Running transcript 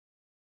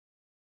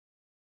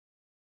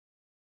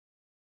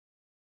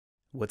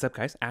What's up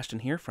guys, Ashton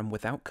here from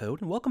Without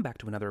Code, and welcome back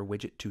to another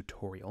widget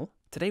tutorial.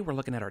 Today we're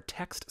looking at our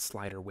text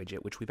slider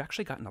widget, which we've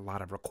actually gotten a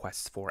lot of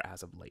requests for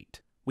as of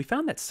late. We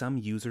found that some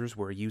users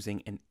were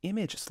using an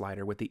image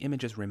slider with the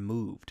images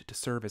removed to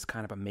serve as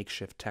kind of a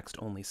makeshift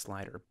text-only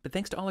slider. But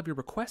thanks to all of your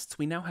requests,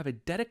 we now have a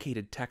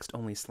dedicated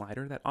text-only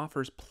slider that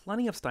offers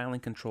plenty of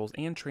styling controls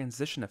and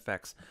transition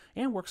effects,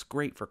 and works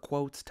great for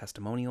quotes,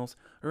 testimonials,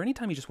 or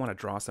anytime you just want to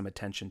draw some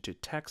attention to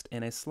text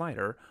in a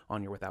slider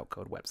on your Without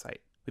Code website.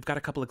 We've got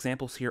a couple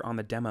examples here on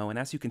the demo, and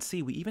as you can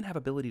see, we even have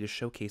ability to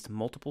showcase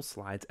multiple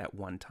slides at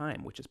one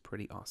time, which is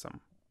pretty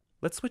awesome.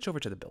 Let's switch over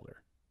to the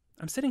builder.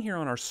 I'm sitting here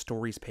on our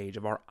stories page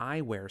of our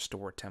eyewear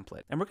store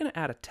template, and we're going to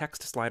add a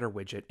text slider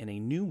widget in a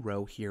new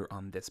row here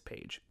on this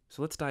page.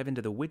 So let's dive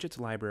into the widgets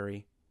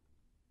library,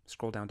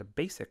 scroll down to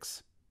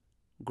basics,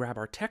 grab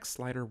our text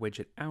slider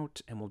widget out,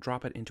 and we'll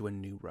drop it into a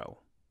new row.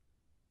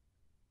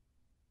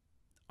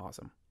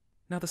 Awesome.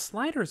 Now the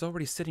slider is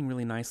already sitting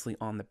really nicely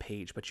on the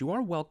page, but you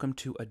are welcome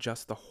to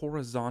adjust the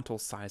horizontal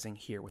sizing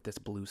here with this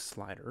blue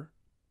slider.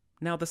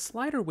 Now the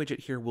slider widget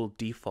here will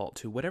default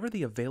to whatever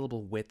the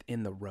available width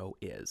in the row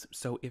is.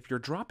 So if you're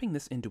dropping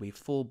this into a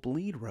full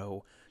bleed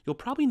row, you'll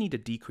probably need to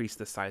decrease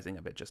the sizing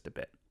of it just a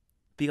bit.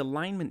 The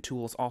alignment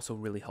tool is also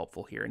really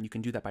helpful here, and you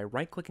can do that by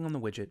right-clicking on the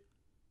widget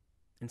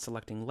and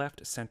selecting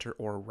left, center,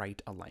 or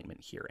right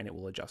alignment here, and it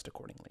will adjust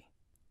accordingly.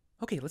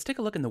 Okay, let's take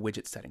a look in the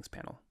widget settings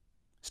panel.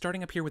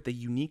 Starting up here with the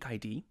unique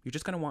ID, you're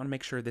just going to want to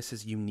make sure this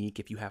is unique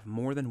if you have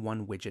more than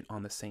one widget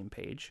on the same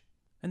page.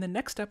 And then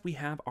next up we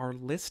have our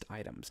list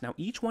items. Now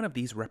each one of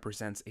these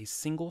represents a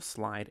single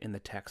slide in the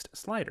text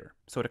slider.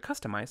 So to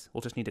customize,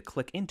 we'll just need to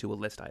click into a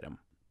list item.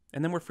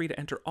 And then we're free to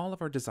enter all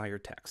of our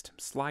desired text.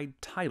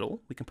 Slide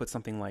title, we can put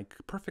something like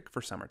perfect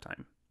for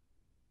summertime.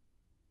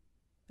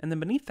 And then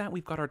beneath that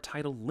we've got our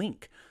title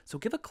link. So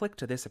give a click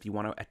to this if you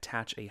want to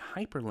attach a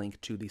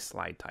hyperlink to the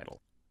slide title.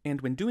 And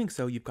when doing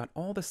so, you've got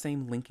all the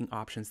same linking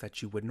options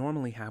that you would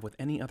normally have with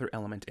any other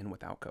element in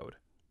Without Code.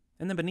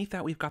 And then beneath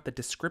that, we've got the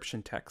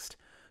description text.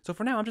 So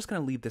for now, I'm just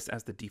going to leave this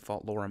as the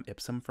default lorem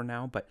ipsum for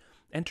now, but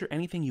enter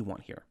anything you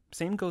want here.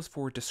 Same goes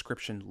for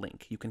description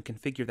link. You can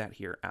configure that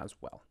here as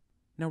well.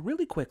 Now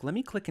really quick, let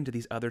me click into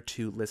these other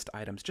two list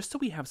items just so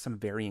we have some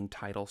varying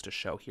titles to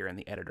show here in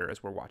the editor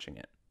as we're watching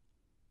it.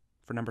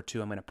 For number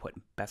 2, I'm going to put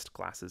best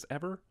classes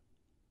ever.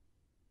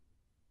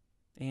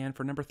 And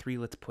for number 3,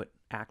 let's put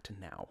act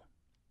now.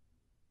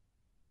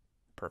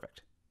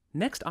 Perfect.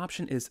 Next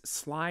option is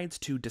slides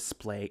to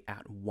display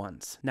at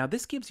once. Now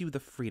this gives you the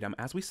freedom,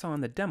 as we saw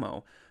in the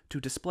demo,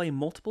 to display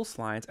multiple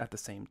slides at the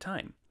same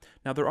time.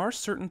 Now there are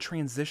certain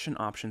transition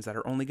options that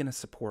are only going to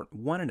support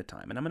one at a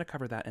time, and I'm going to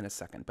cover that in a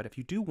second, but if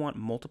you do want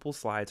multiple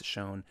slides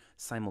shown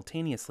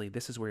simultaneously,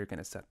 this is where you're going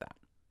to set that.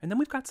 And then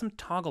we've got some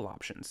toggle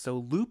options.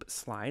 So loop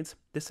slides,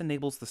 this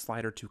enables the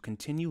slider to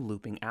continue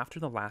looping after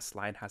the last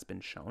slide has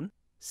been shown.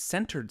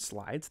 Centered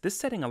slides, this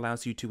setting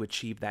allows you to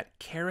achieve that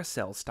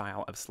carousel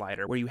style of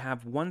slider where you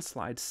have one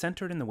slide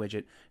centered in the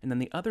widget and then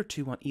the other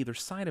two on either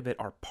side of it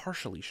are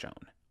partially shown.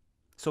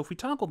 So if we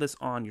toggle this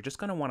on, you're just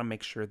going to want to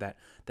make sure that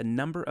the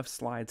number of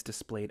slides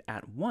displayed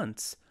at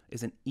once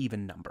is an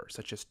even number,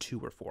 such as 2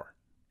 or 4.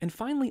 And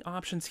finally,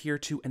 options here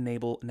to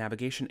enable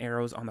navigation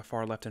arrows on the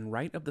far left and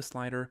right of the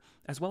slider,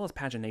 as well as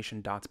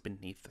pagination dots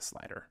beneath the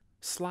slider.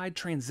 Slide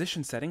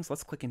transition settings,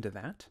 let's click into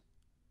that.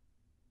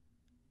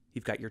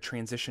 You've got your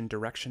transition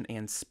direction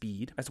and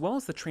speed, as well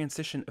as the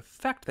transition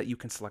effect that you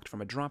can select from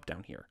a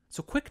drop-down here.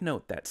 So quick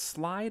note that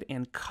slide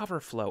and cover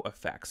flow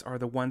effects are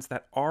the ones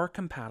that are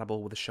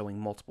compatible with showing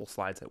multiple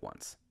slides at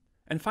once.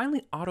 And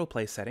finally,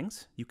 autoplay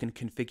settings. You can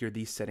configure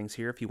these settings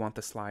here if you want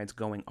the slides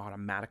going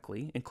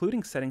automatically,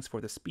 including settings for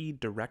the speed,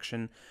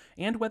 direction,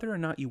 and whether or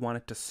not you want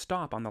it to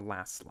stop on the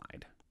last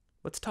slide.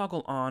 Let's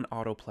toggle on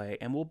autoplay,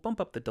 and we'll bump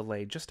up the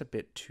delay just a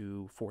bit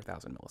to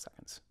 4,000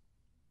 milliseconds.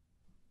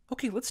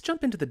 Okay, let's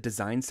jump into the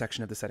design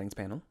section of the settings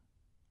panel.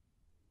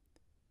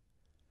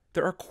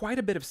 There are quite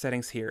a bit of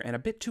settings here and a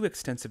bit too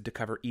extensive to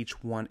cover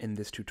each one in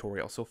this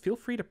tutorial, so feel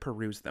free to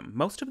peruse them.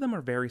 Most of them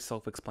are very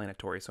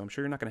self-explanatory, so I'm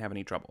sure you're not going to have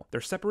any trouble.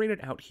 They're separated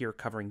out here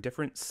covering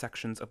different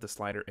sections of the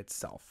slider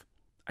itself.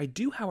 I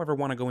do, however,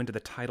 want to go into the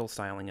title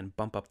styling and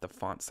bump up the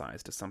font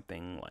size to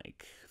something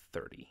like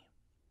 30,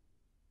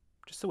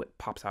 just so it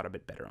pops out a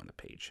bit better on the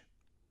page.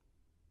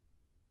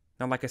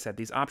 Now, like I said,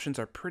 these options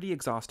are pretty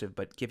exhaustive,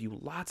 but give you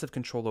lots of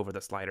control over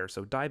the slider,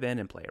 so dive in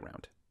and play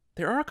around.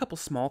 There are a couple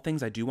small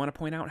things I do want to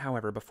point out,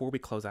 however, before we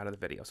close out of the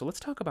video, so let's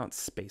talk about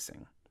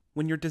spacing.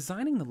 When you're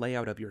designing the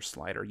layout of your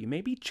slider, you may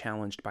be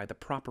challenged by the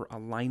proper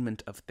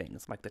alignment of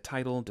things, like the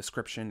title,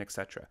 description,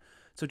 etc.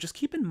 So just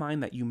keep in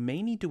mind that you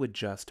may need to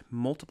adjust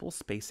multiple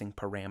spacing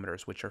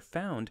parameters, which are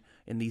found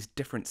in these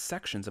different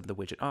sections of the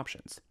widget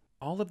options.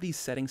 All of these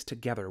settings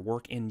together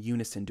work in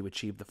unison to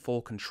achieve the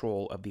full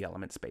control of the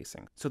element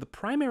spacing. So the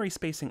primary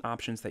spacing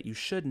options that you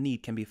should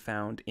need can be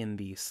found in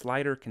the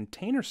slider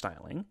container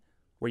styling,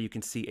 where you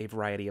can see a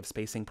variety of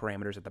spacing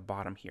parameters at the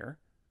bottom here,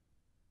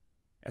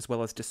 as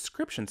well as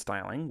description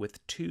styling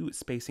with 2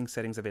 spacing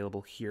settings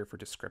available here for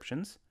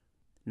descriptions,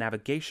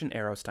 navigation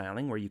arrow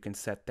styling where you can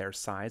set their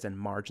size and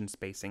margin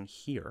spacing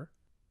here,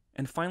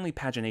 And finally,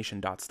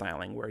 pagination dot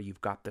styling, where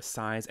you've got the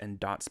size and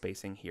dot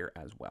spacing here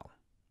as well.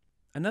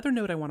 Another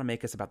note I want to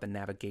make is about the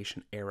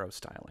navigation arrow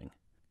styling.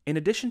 In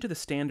addition to the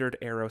standard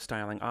arrow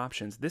styling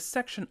options, this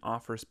section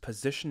offers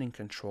positioning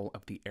control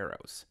of the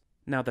arrows.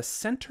 Now, the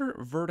center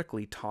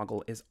vertically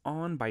toggle is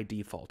on by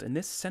default, and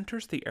this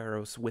centers the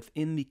arrows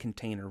within the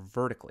container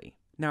vertically.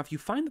 Now, if you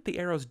find that the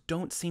arrows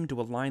don't seem to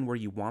align where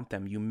you want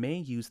them, you may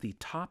use the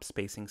top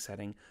spacing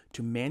setting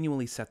to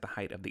manually set the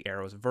height of the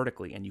arrows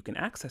vertically, and you can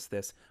access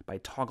this by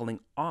toggling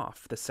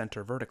off the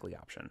center vertically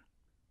option.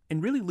 In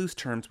really loose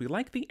terms, we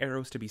like the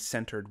arrows to be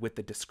centered with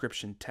the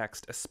description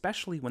text,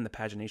 especially when the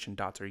pagination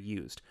dots are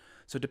used.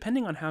 So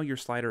depending on how your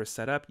slider is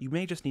set up, you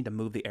may just need to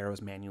move the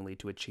arrows manually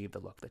to achieve the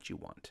look that you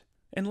want.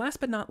 And last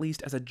but not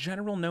least, as a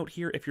general note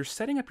here, if you're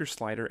setting up your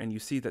slider and you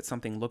see that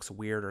something looks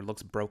weird or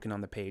looks broken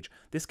on the page,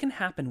 this can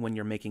happen when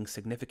you're making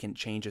significant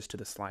changes to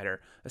the slider,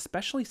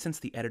 especially since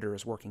the editor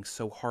is working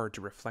so hard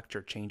to reflect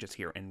your changes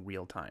here in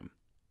real time.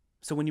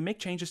 So when you make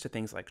changes to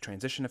things like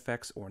transition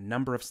effects or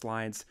number of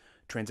slides,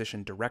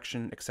 transition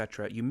direction,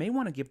 etc., you may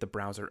want to give the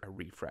browser a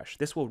refresh.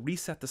 This will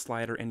reset the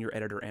slider in your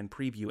editor and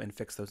preview and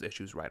fix those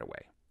issues right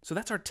away. So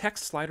that's our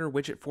text slider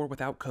widget for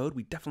without code.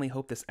 We definitely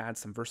hope this adds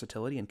some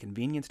versatility and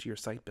convenience to your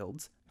site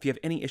builds. If you have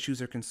any issues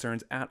or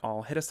concerns at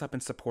all, hit us up in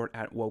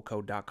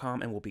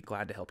support@wocode.com and we'll be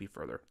glad to help you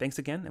further. Thanks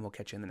again, and we'll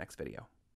catch you in the next video.